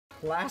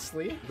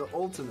lastly, the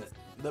ultimate,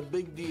 the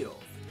big deal,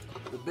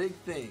 the big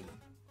thing.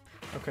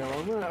 Okay, well,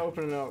 I'm gonna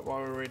open it up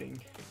while we're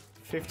waiting.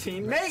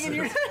 15. Megan,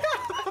 you're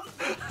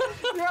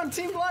you're on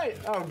Team Light.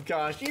 Oh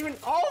gosh, even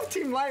all of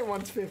Team Light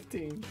wants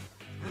 15.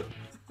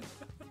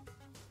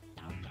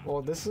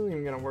 Well, this isn't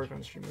even gonna work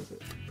on stream, is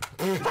it?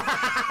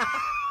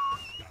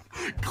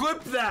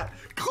 Clip that!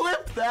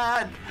 Clip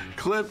that!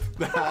 Clip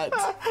that!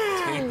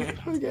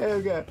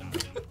 Okay.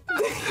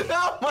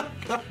 Oh my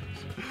god!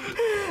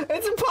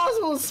 It's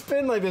impossible to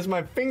spin like this.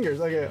 My fingers.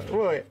 Okay,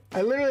 wait.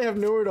 I literally have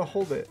nowhere to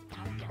hold it.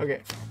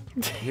 Okay.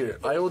 Here,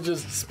 I will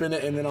just spin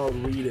it and then I'll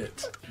read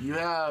it. You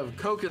have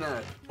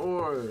coconut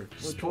or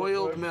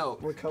spoiled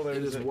milk. What color is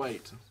it? It is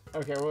white.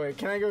 Okay, wait.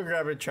 Can I go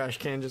grab a trash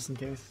can just in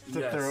case?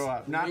 To throw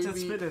up. Not to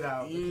spit it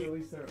out. But to at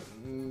least throw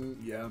it.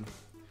 Yeah.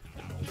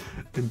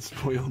 And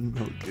spoiled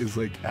milk is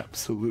like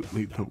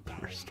absolutely the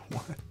worst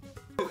one.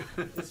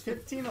 Is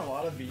 15 a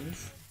lot of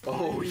beans?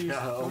 Oh yeah,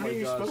 oh my gosh. What are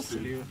you supposed to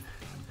do?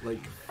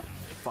 Like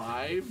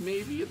 5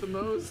 maybe at the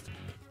most?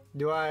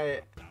 Do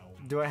I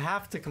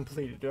have to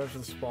complete it? Do I have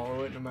to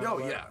swallow it no matter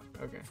what? Oh yeah.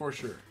 Okay. For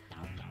sure. Oh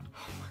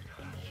my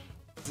gosh.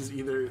 This is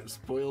either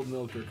spoiled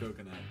milk or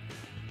coconut.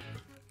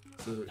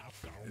 So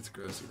it's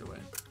gross either way.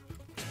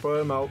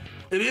 Spoiled milk.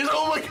 It is?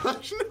 Oh my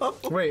gosh, no!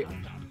 Wait.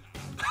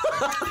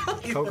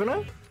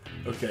 Coconut?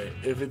 Okay,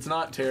 if it's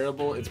not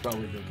terrible, it's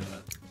probably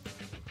coconut.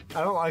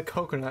 I don't like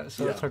coconut,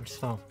 so it's hard to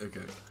smell.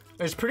 Okay.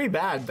 It's pretty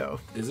bad though.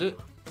 Is it?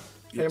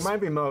 Yes. It might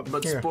be milk.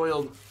 But here.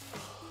 Spoiled.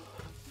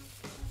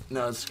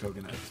 No, it's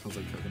coconut. It smells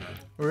like coconut.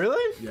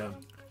 Really? Yeah.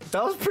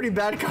 That was pretty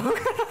bad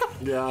coconut.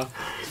 Yeah.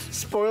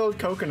 Spoiled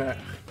coconut.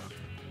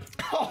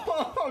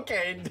 Oh,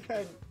 okay.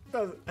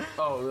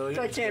 Oh, really?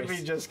 That can't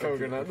be just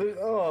coconut. Okay.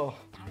 Oh.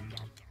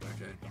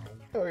 Okay.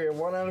 Okay,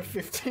 1 out of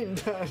 15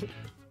 done.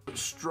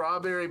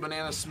 Strawberry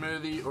banana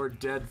smoothie or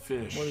dead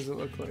fish? What does it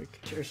look like?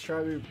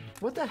 Strawberry.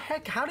 What the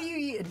heck? How do you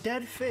eat a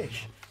dead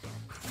fish?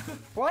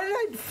 Why did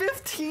I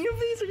 15 of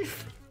these?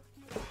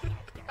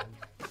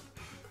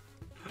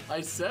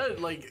 I said,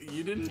 like,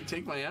 you didn't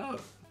take my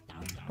out.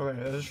 Okay,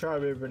 that's a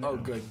strawberry banana. Oh,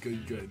 good.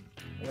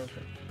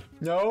 Okay.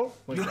 No.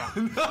 Wait.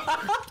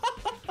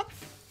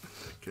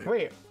 Okay.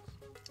 Wait.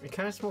 It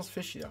kind of smells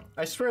fishy though.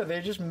 I swear they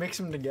just mix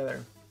them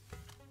together.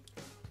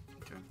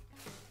 Okay.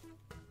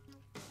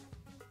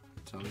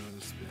 Tell me when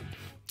to spin.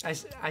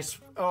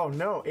 Oh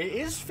no, it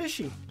is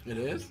fishy. It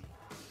is?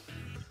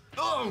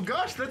 Oh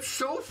gosh, that's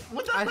so.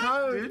 What the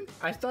heck, dude?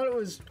 I thought it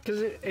was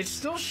because it's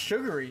still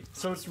sugary,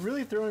 so it's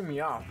really throwing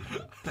me off.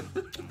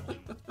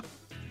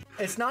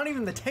 It's not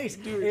even the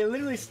taste, dude. It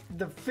literally,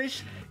 the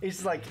fish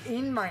is like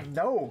in my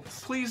nose.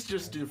 Please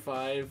just do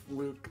 5,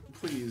 Luke.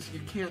 Please, you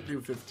can't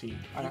do 15.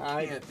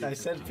 I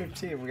said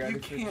 15. We got. You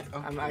can't.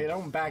 Okay. I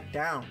don't back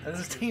down. This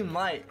is Team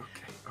Light.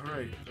 Okay. All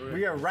right.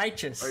 We are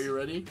righteous. Are you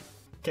ready?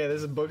 Okay.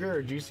 This is booger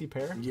or juicy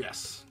pear.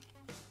 Yes.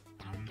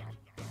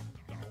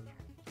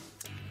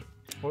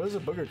 What does a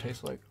booger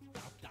taste like?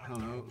 I don't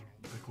know.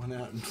 Pick one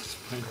out and just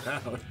find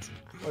out.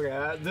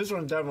 Okay, this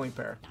one's definitely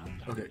pear.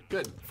 Okay,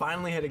 good.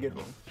 Finally hit a good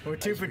one. We're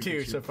 2 for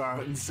 2 so far.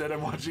 But instead,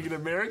 I'm watching an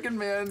American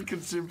man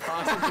consume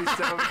possibly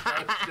 7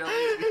 crushed jelly.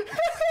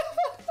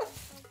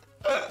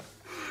 Oh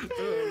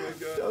my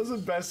god. That was the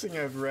best thing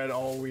I've read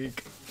all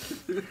week.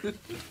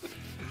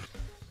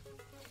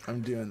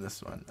 I'm doing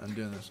this one. All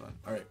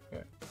right.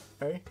 Okay.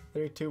 Ready?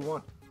 3, 2,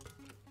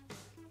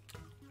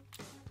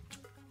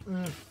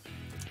 1.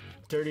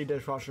 Dirty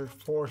dishwasher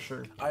for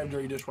sure. I have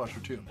dirty dishwasher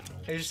too.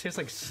 It just tastes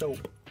like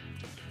soap.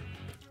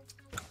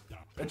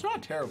 It's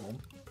not terrible.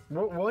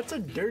 What's a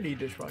dirty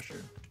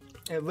dishwasher?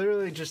 It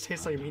literally just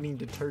tastes like I'm eating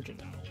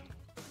detergent.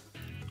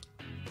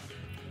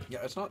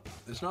 Yeah, it's not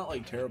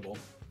like terrible.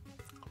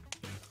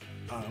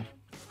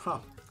 Huh.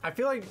 I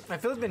feel like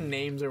the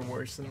names are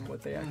worse than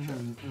what they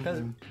actually.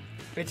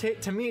 Because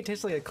to me it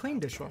tastes like a clean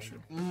dishwasher.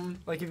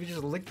 Like if you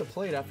just lick the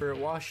plate after it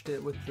washed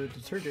it with the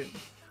detergent.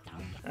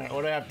 All right,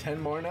 what do I have? 10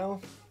 more now?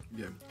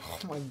 Yeah. Oh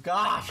my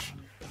gosh.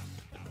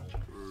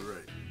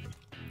 Right.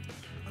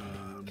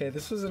 Okay,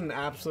 this was an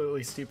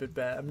absolutely stupid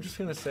bet. I'm just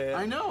gonna say it.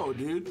 I know,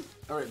 dude.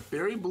 All right,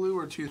 berry blue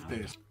or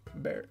toothpaste?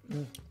 I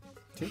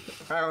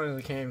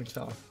honestly can't even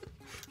tell.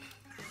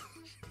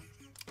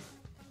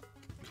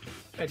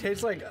 It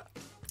tastes like,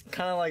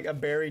 kind of like a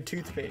berry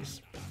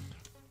toothpaste.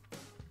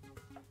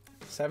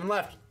 7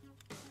 left.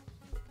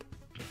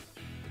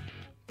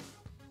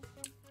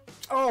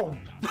 Oh!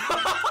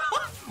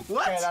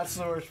 What? Okay, that's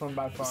the worst one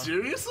by far.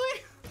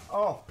 Seriously?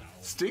 Oh.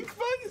 Stink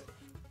bug?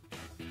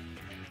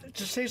 It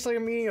just tastes like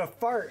I'm eating a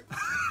fart.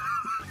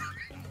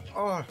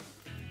 Oh,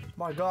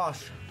 my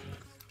gosh.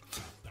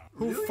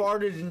 Who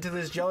farted into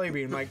this jelly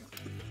bean? Like,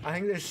 I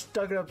think they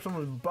stuck it up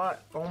someone's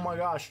butt. Oh my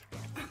gosh.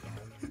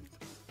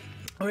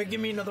 Okay, give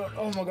me another one.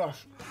 Oh my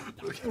gosh.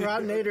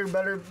 Rottenator,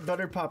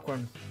 better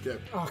popcorn.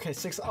 Good. Okay,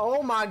 6.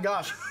 Oh my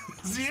gosh.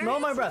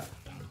 Smell my breath.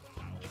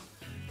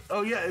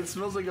 Oh yeah, it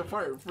smells like a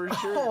fart for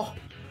sure. Oh.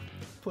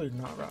 Please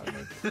not rotten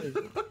egg. Please.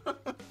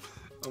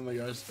 Oh my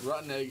gosh,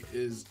 rotten egg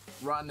is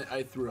rotten.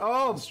 I threw up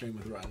on the stream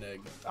with rotten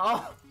egg.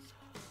 Oh.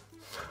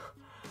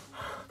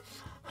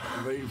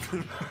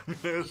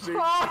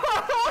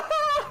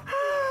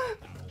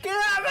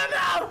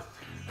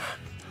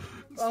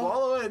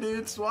 Swallow it,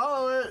 dude.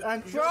 Swallow it.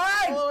 I'm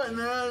trying. Swallow it,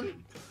 man.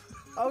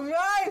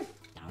 Okay.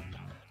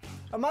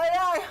 I might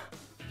die.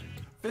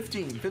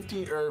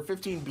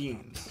 15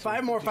 beans.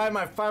 5 more.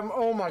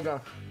 Oh my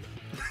god.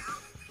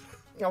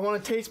 I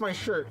want to taste my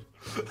shirt.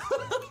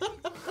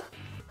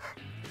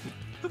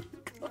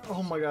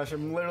 Oh my gosh,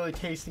 I'm literally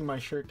tasting my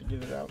shirt to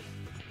get it out.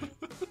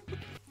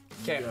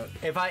 Okay,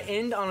 if I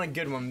end on a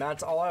good one,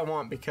 that's all I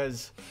want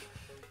because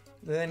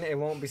then it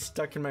won't be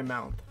stuck in my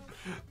mouth.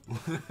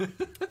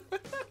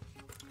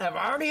 I've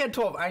already had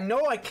 12. I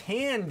know I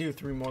can do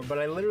 3 more, but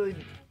I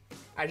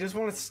just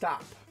want to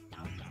stop.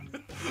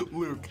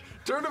 Luke,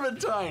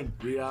 tournament time.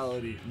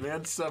 Reality.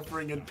 Man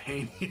suffering in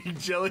pain eating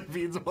jelly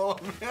beans while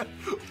a man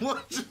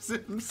watches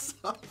him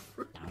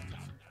suffer.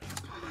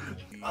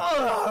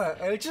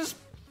 And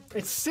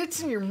it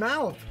sits in your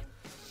mouth.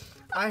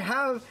 I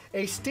have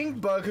a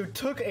stink bug who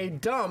took a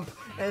dump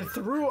and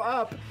threw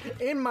up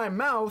in my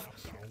mouth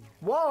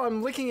while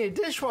I'm licking a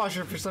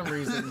dishwasher for some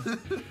reason.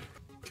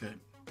 Okay.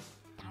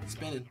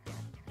 Spinning.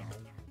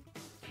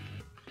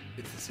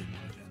 It's the same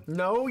one again.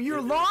 No,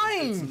 you're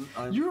lying!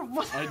 I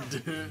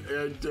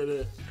did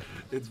it.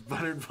 It's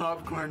buttered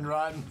popcorn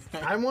rotten.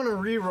 I want to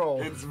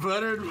re-roll. It's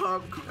buttered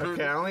popcorn.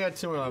 Okay, I only got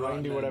 2 left. I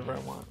can do whatever I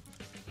want.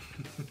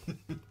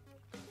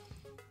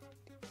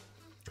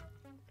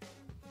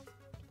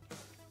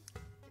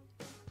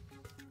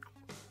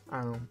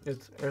 I don't know.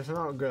 It's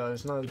not good.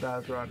 It's not as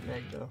bad as rotten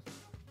egg though.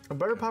 A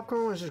buttered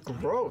popcorn one is just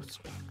gross.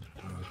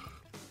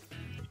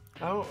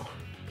 I don't.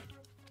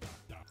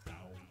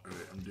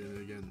 Alright, I'm doing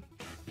it again.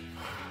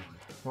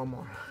 One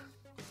more.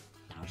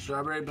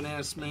 Strawberry banana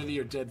smoothie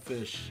or dead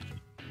fish?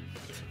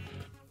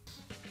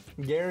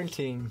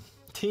 Guaranteeing.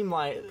 Team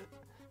Light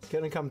is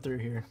gonna come through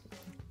here.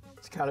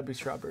 It's gotta be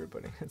strawberry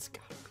pudding. It's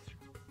gotta be strawberry pudding.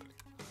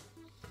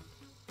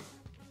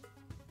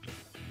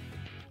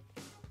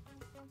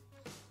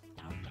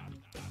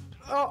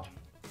 Oh!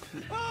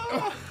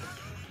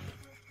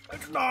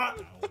 It's not!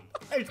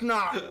 It's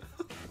not!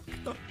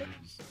 Okay.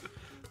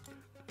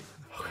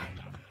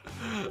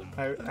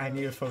 I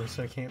need a focus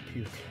so I can't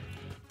puke.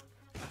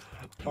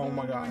 Oh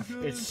my gosh,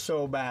 it's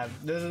so bad.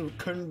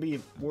 Couldn't be a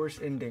worse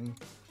ending.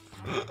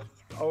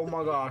 Oh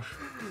my gosh.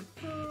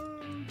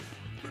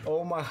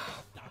 Oh my.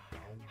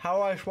 How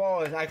do I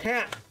swallow this? I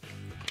can't.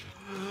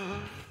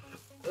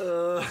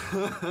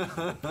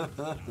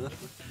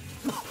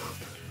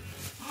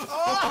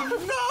 Oh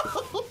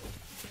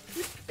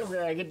no!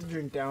 Okay, I get to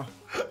drink now.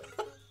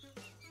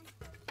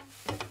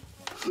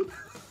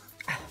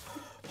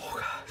 Oh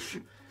gosh.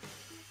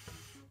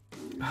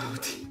 Oh,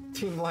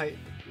 Team Light.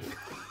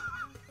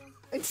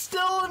 It's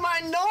still in my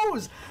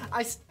nose!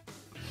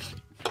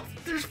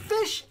 There's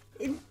fish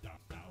in...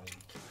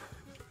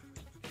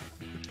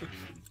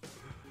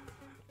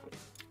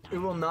 It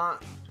will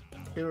not...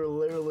 It will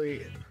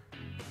literally...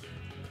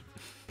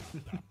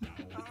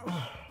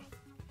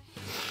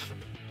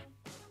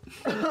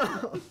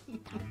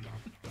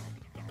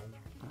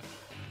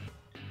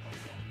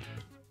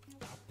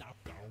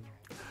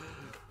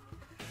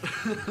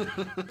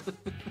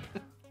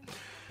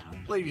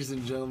 Ladies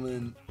and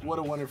gentlemen, what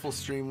a wonderful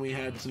stream we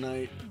had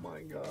tonight. Oh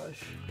my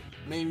gosh.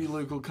 Maybe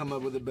Luke will come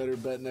up with a better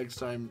bet next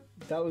time.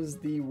 That was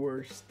the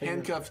worst thing.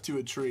 Handcuffed to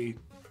a tree,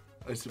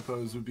 I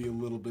suppose, would be a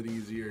little bit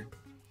easier.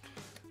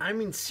 I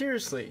mean,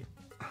 seriously.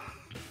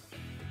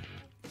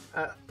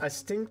 A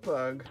stink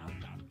bug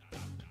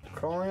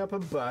crawling up a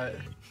butt,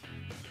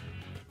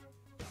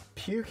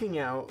 puking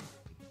out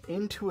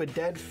into a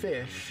dead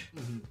fish,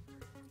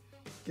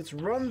 gets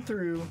run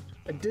through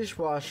a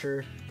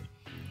dishwasher,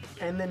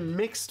 and then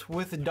mixed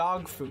with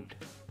dog food.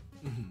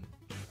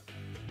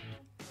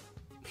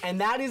 And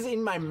that is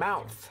in my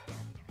mouth.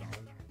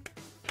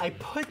 I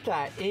put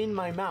that in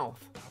my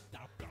mouth.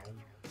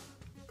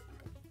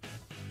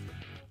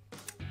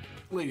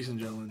 Ladies and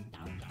gentlemen,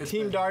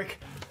 Team Dark.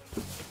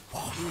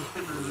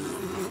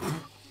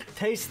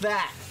 Taste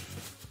that.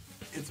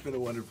 It's been a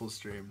wonderful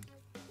stream.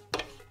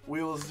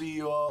 We will see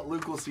you all.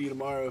 Luke will see you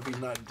tomorrow if he's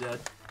not dead.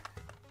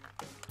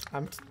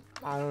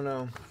 I don't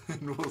know.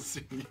 And we'll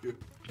see you.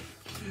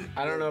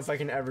 I don't know if I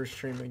can ever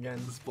stream again.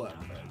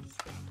 Splatfest.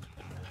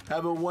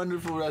 Have a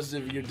wonderful rest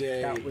of your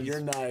day, your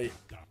night,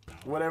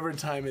 whatever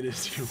time it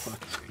is you're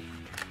watching.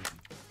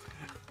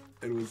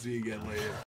 And we'll see you again later.